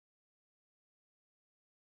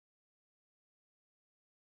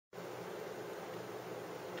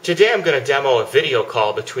Today I'm going to demo a video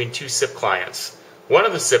call between two SIP clients. One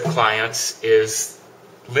of the SIP clients is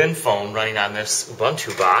LinPhone running on this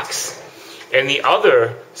Ubuntu box, and the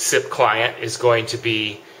other SIP client is going to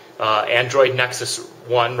be Android Nexus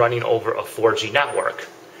 1 running over a 4G network.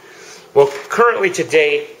 Well, currently to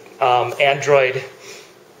date, Android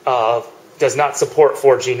does not support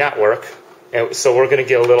 4G network, and so we're going to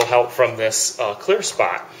get a little help from this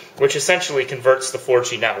ClearSpot, which essentially converts the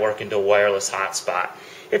 4G network into a wireless hotspot.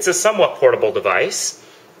 It's a somewhat portable device,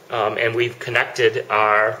 and we've connected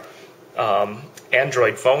our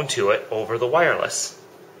Android phone to it over the wireless.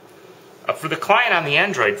 For the client on the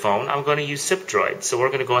Android phone, I'm going to use sipdroid. So we're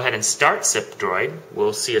going to go ahead and start sipdroid.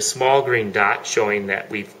 We'll see a small green dot showing that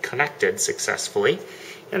we've connected successfully,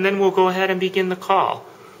 and then we'll go ahead and begin the call.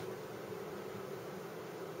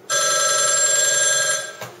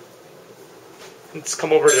 Let's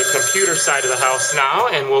come over to the computer side of the house now,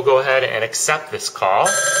 and we'll go ahead and accept this call.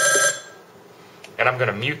 And I'm going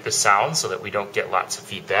to mute the sound so that we don't get lots of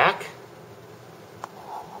feedback.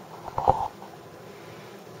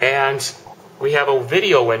 And we have a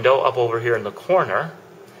video window up over here in the corner.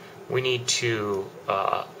 We need to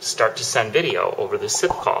start to send video over the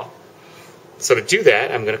SIP call. So to do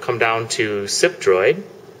that, I'm going to come down to sipdroid,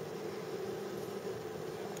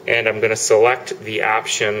 and I'm going to select the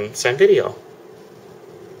option Send Video.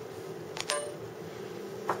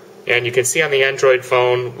 And you can see on the Android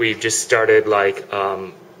phone, we've just started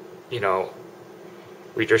we're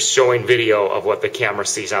just showing video of what the camera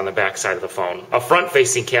sees on the back side of the phone. A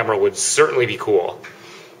front-facing camera would certainly be cool.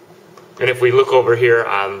 And if we look over here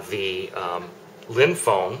on the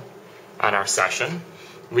LinPhone on our session,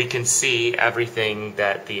 we can see everything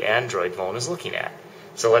that the Android phone is looking at.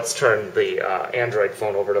 So let's turn the Android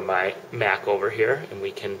phone over to my Mac over here, and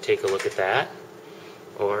we can take a look at that,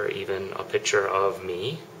 or even a picture of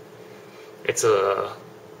me.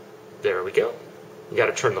 There we go. You got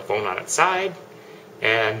to turn the phone on its side,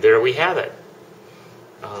 and there we have it.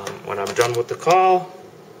 When I'm done with the call,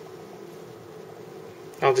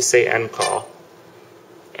 I'll just say end call.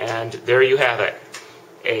 And there you have it.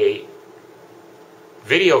 A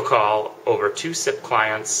video call over two SIP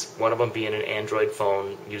clients, one of them being an Android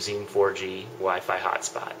phone using 4G Wi-Fi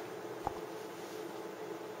hotspot.